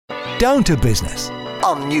Down to Business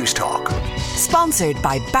on News Talk. Sponsored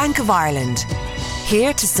by Bank of Ireland.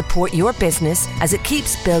 Here to support your business as it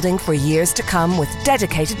keeps building for years to come with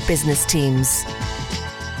dedicated business teams.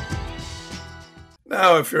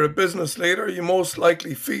 Now, if you're a business leader, you most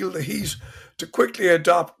likely feel the heat to quickly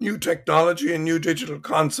adopt new technology and new digital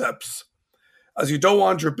concepts. As you don't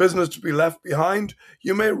want your business to be left behind,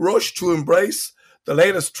 you may rush to embrace the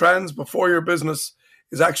latest trends before your business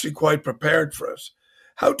is actually quite prepared for it.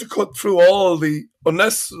 How to cut through all the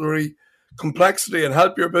unnecessary complexity and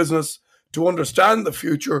help your business to understand the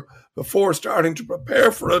future before starting to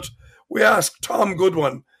prepare for it, we asked Tom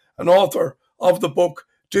Goodwin, an author of the book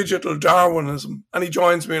Digital Darwinism, and he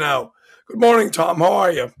joins me now. Good morning, Tom. How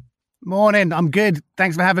are you? Morning. I'm good.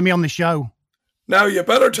 Thanks for having me on the show. Now, you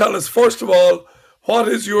better tell us, first of all, what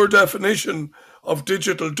is your definition of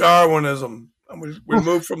digital Darwinism? And we'll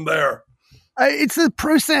move from there. It's a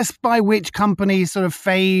process by which companies sort of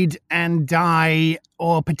fade and die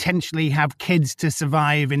or potentially have kids to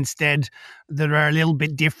survive instead that are a little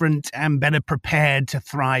bit different and better prepared to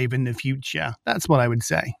thrive in the future. That's what I would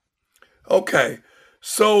say. Okay.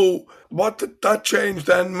 So what that change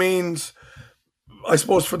then means, I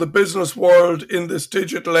suppose, for the business world in this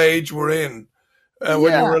digital age we're in, when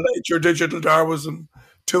you relate your digital Darwinism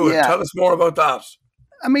to it. Tell us more about that.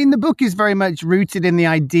 I mean, the book is very much rooted in the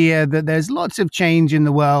idea that there's lots of change in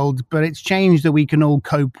the world, but it's change that we can all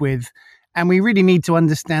cope with. And we really need to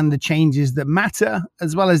understand the changes that matter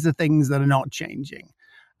as well as the things that are not changing.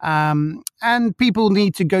 And people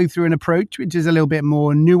need to go through an approach which is a little bit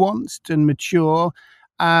more nuanced and mature,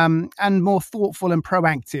 and more thoughtful and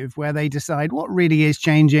proactive, where they decide what really is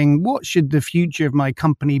changing, what should the future of my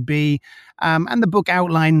company be. And the book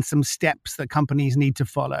outlines some steps that companies need to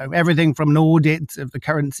follow, everything from an audit of the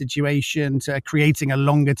current situation to creating a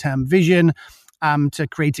longer term vision, to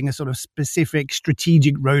creating a sort of specific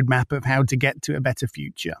strategic roadmap of how to get to a better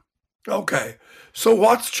future. Okay. So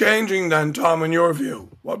what's changing then, Tom, in your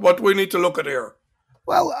view? What do we need to look at here?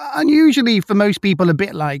 Well, unusually for most people, a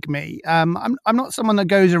bit like me, I'm not someone that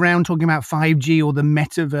goes around talking about 5G or the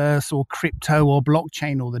metaverse or crypto or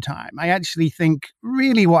blockchain all the time. I actually think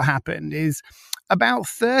really what happened is about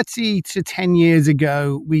 30 to 10 years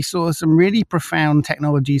ago, we saw some really profound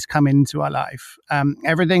technologies come into our life.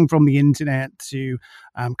 Everything from the internet to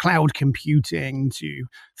cloud computing to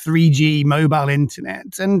 3G mobile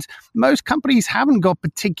internet. And most companies haven't got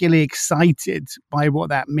particularly excited by what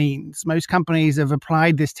that means. Most companies have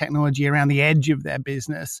applied this technology around the edge of their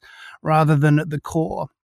business rather than at the core.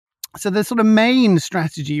 So the sort of main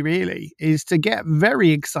strategy really is to get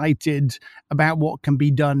very excited about what can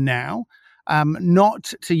be done now.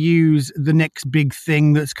 Not to use the next big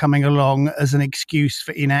thing that's coming along as an excuse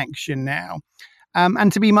for inaction now.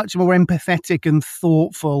 And to be much more empathetic and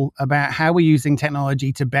thoughtful about how we're using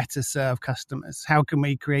technology to better serve customers. How can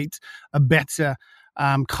we create a better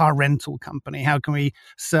car rental company? How can we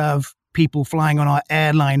serve people flying on our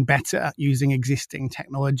airline better using existing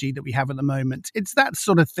technology that we have at the moment? It's that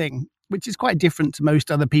sort of thing, which is quite different to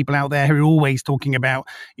most other people out there who are always talking about,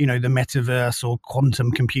 the metaverse or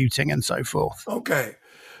quantum computing and so forth. Okay.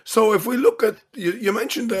 So if we look at, you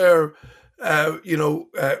mentioned there,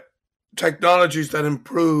 technologies that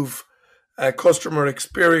improve customer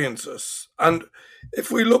experiences. And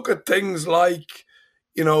if we look at things like,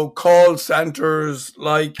 call centers,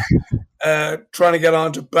 like trying to get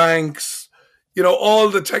onto banks, all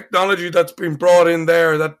the technology that's been brought in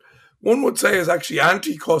there that one would say is actually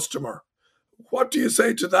anti-customer. What do you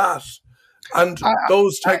say to that? And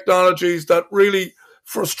those technologies that really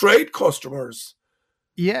frustrate customers?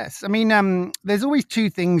 Yes. I mean, there's always two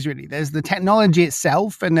things, really. There's the technology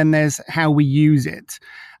itself, and then there's how we use it.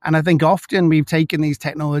 And I think often we've taken these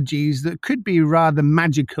technologies that could be rather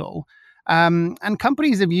magical, and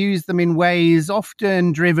companies have used them in ways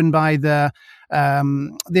often driven by the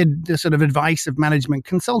sort of advice of management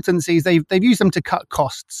consultancies. They've used them to cut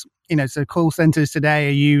costs. So call centers today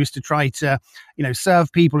are used to try to, serve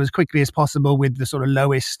people as quickly as possible with the sort of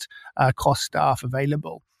lowest cost staff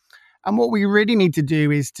available. And what we really need to do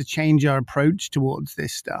is to change our approach towards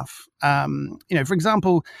this stuff. For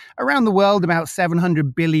example, around the world, about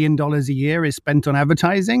 $700 billion a year is spent on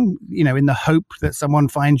advertising, in the hope that someone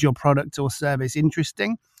finds your product or service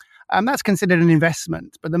interesting. That's considered an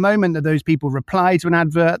investment. But the moment that those people reply to an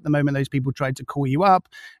advert, the moment those people try to call you up,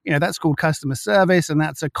 that's called customer service, and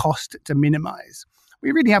that's a cost to minimize.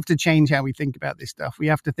 we really have to change how we think about this stuff. We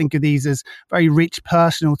have to think of these as very rich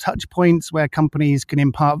personal touch points where companies can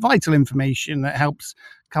impart vital information that helps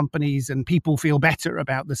companies and people feel better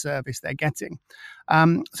about the service they're getting.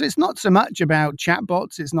 So it's not so much about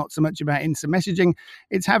chatbots. It's not so much about instant messaging.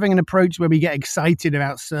 It's having an approach where we get excited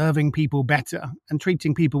about serving people better and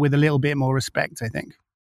treating people with a little bit more respect, I think.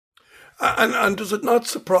 And does it not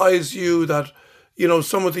surprise you that,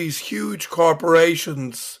 some of these huge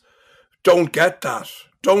corporations don't get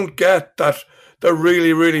that they're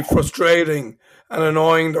really, really frustrating and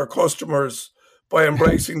annoying their customers by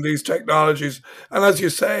embracing these technologies? And as you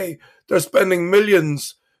say, they're spending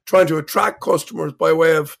millions trying to attract customers by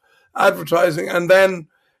way of advertising, and then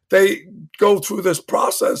they go through this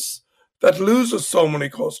process that loses so many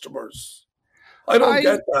customers. I don't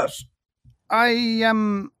get that.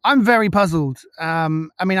 I'm very puzzled.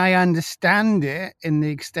 I understand it in the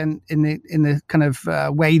extent, in the kind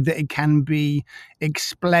of way that it can be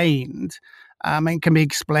explained. It can be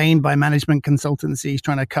explained by management consultancies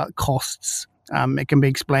trying to cut costs. It can be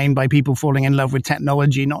explained by people falling in love with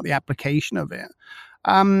technology, not the application of it.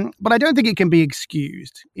 But I don't think it can be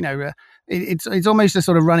excused. It's almost a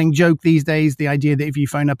sort of running joke these days, the idea that if you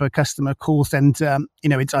phone up a customer call center,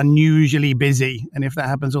 it's unusually busy. And if that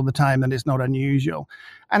happens all the time, then it's not unusual.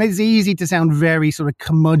 And it's easy to sound very sort of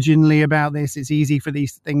curmudgeonly about this. It's easy for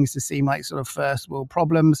these things to seem like sort of first world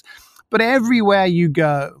problems. But everywhere you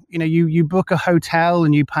go, you book a hotel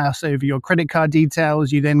and you pass over your credit card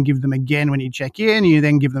details. You then give them again when you check in. You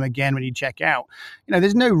then give them again when you check out.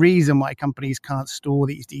 There's no reason why companies can't store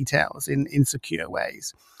these details in secure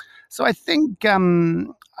ways. So I think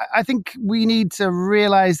we need to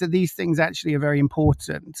realize that these things actually are very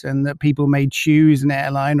important, and that people may choose an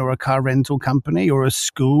airline or a car rental company or a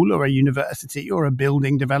school or a university or a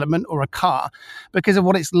building development or a car because of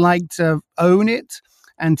what it's like to own it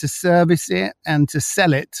and to service it and to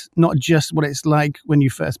sell it, not just what it's like when you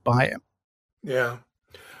first buy it. Yeah.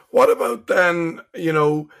 What about then,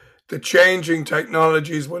 the changing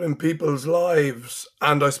technologies within people's lives?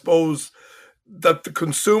 And I suppose that the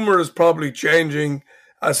consumer is probably changing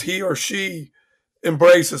as he or she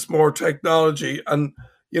embraces more technology, and,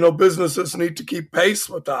 businesses need to keep pace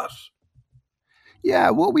with that.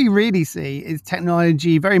 Yeah, what we really see is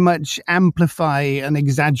technology very much amplify and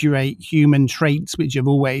exaggerate human traits which have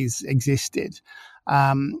always existed.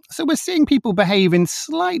 So we're seeing people behave in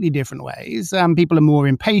slightly different ways. People are more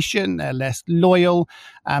impatient, they're less loyal,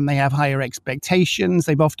 they have higher expectations.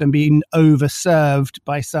 They've often been overserved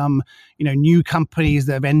by some, new companies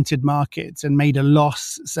that have entered markets and made a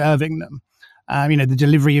loss serving them. The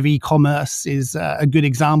delivery of e-commerce is a good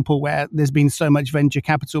example where there's been so much venture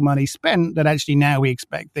capital money spent that actually now we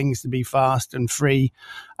expect things to be fast and free,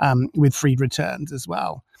 with free returns as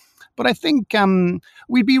well. But I think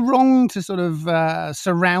we'd be wrong to sort of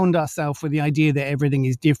surround ourselves with the idea that everything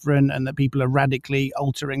is different and that people are radically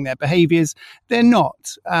altering their behaviors. They're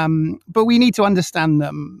not. But we need to understand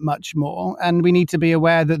them much more. And we need to be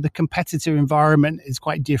aware that the competitive environment is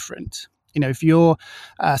quite different. If you're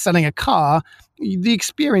selling a car, the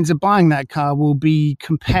experience of buying that car will be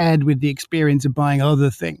compared with the experience of buying other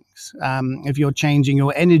things. If you're changing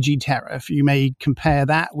your energy tariff, you may compare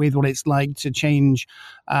that with what it's like to change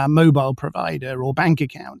a mobile provider or bank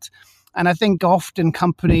account. And I think often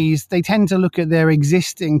companies, they tend to look at their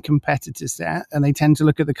existing competitor set, and they tend to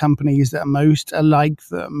look at the companies that are most alike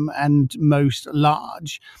them and most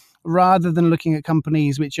large, rather than looking at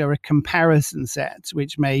companies which are a comparison set,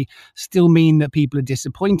 which may still mean that people are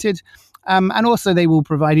disappointed. And also they will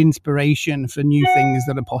provide inspiration for new things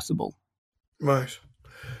that are possible. Right.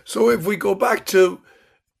 So if we go back to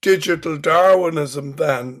digital Darwinism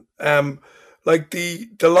then, like the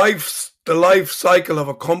life cycle of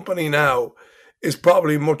a company now is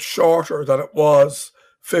probably much shorter than it was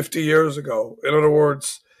 50 years ago. In other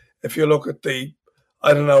words, if you look at the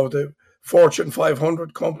Fortune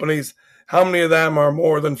 500 companies, how many of them are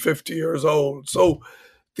more than 50 years old? So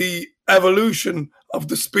the evolution of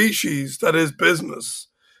the species that is business,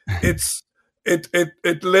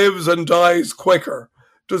 it lives and dies quicker.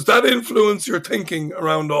 Does that influence your thinking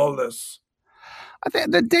around all this? I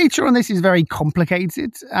think the data on this is very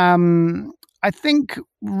complicated. I think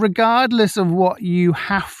regardless of what you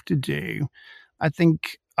have to do,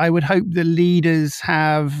 I would hope that leaders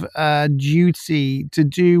have a duty to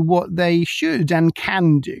do what they should and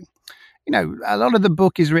can do. A lot of the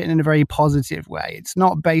book is written in a very positive way. It's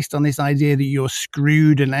not based on this idea that you're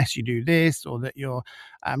screwed unless you do this, or that you're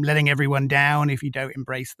letting everyone down if you don't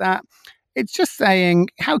embrace that. It's just saying,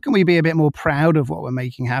 how can we be a bit more proud of what we're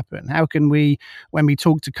making happen? How can we, when we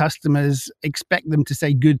talk to customers, expect them to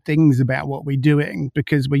say good things about what we're doing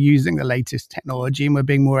because we're using the latest technology and we're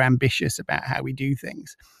being more ambitious about how we do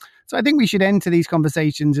things? So I think we should enter these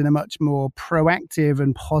conversations in a much more proactive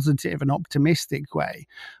and positive and optimistic way,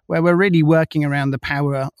 where we're really working around the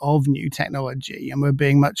power of new technology and we're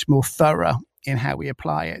being much more thorough in how we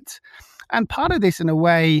apply it. And part of this, in a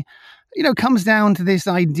way, comes down to this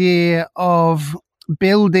idea of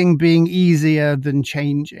building being easier than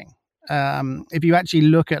changing. If you actually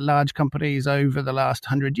look at large companies over the last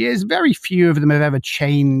 100 years, very few of them have ever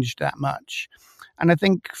changed that much. And I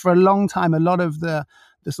think for a long time, a lot of the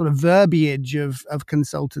sort of verbiage of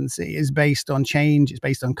consultancy is based on change. It's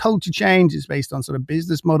based on culture change. It's based on sort of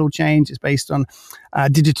business model change. It's based on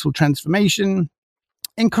digital transformation.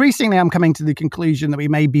 Increasingly, I'm coming to the conclusion that we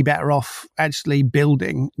may be better off actually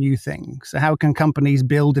building new things. So how can companies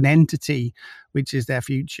build an entity which is their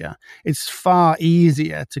future? It's far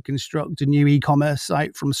easier to construct a new e-commerce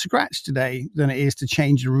site from scratch today than it is to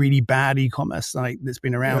change a really bad e-commerce site that's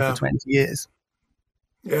been around for 20 years.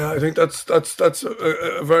 Yeah, I think that's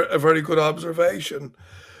a very good observation.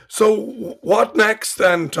 So what next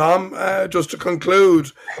then, Tom? Just to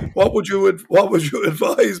conclude, what would you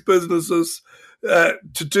advise businesses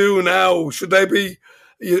to do now? Should they be,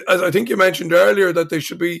 as I think you mentioned earlier, that they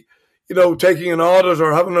should be, taking an audit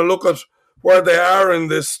or having a look at where they are in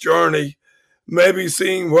this journey, maybe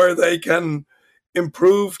seeing where they can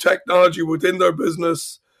improve technology within their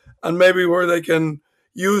business and maybe where they can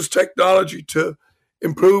use technology to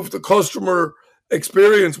improve the customer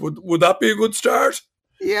experience? Would that be a good start?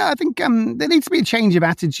 Yeah, I think there needs to be a change of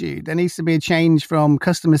attitude. There needs to be a change from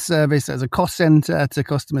customer service as a cost center to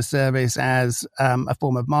customer service as a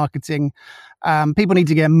form of marketing. People need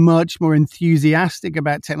to get much more enthusiastic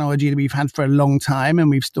about technology that we've had for a long time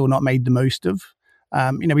and we've still not made the most of.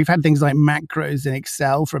 We've had things like macros in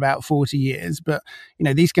Excel for about 40 years, but,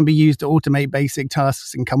 these can be used to automate basic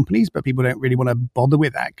tasks in companies, but people don't really want to bother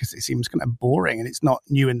with that because it seems kind of boring and it's not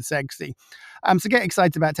new and sexy. So get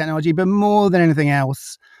excited about technology, but more than anything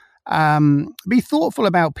else, be thoughtful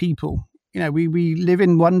about people. We live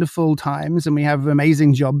in wonderful times and we have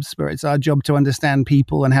amazing jobs where it's our job to understand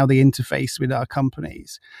people and how they interface with our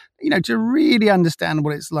companies. To really understand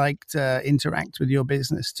what it's like to interact with your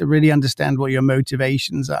business, to really understand what your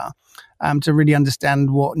motivations are, to really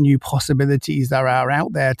understand what new possibilities there are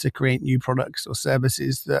out there to create new products or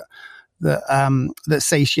services that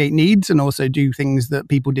satiate needs and also do things that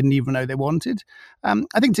people didn't even know they wanted.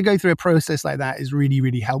 I think to go through a process like that is really,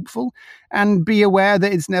 really helpful. And be aware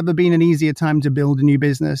that it's never been an easier time to build a new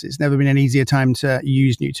business. It's never been an easier time to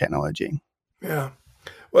use new technology. Yeah.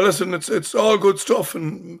 Well, listen, it's all good stuff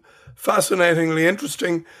and fascinatingly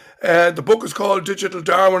interesting. The book is called Digital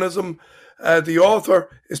Darwinism. The author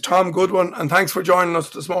is Tom Goodwin. And thanks for joining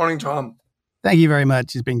us this morning, Tom. Thank you very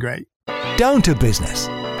much. It's been great. Down to Business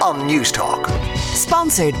on News Talk.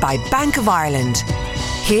 Sponsored by Bank of Ireland.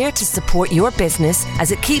 Here to support your business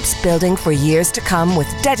as it keeps building for years to come with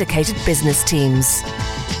dedicated business teams.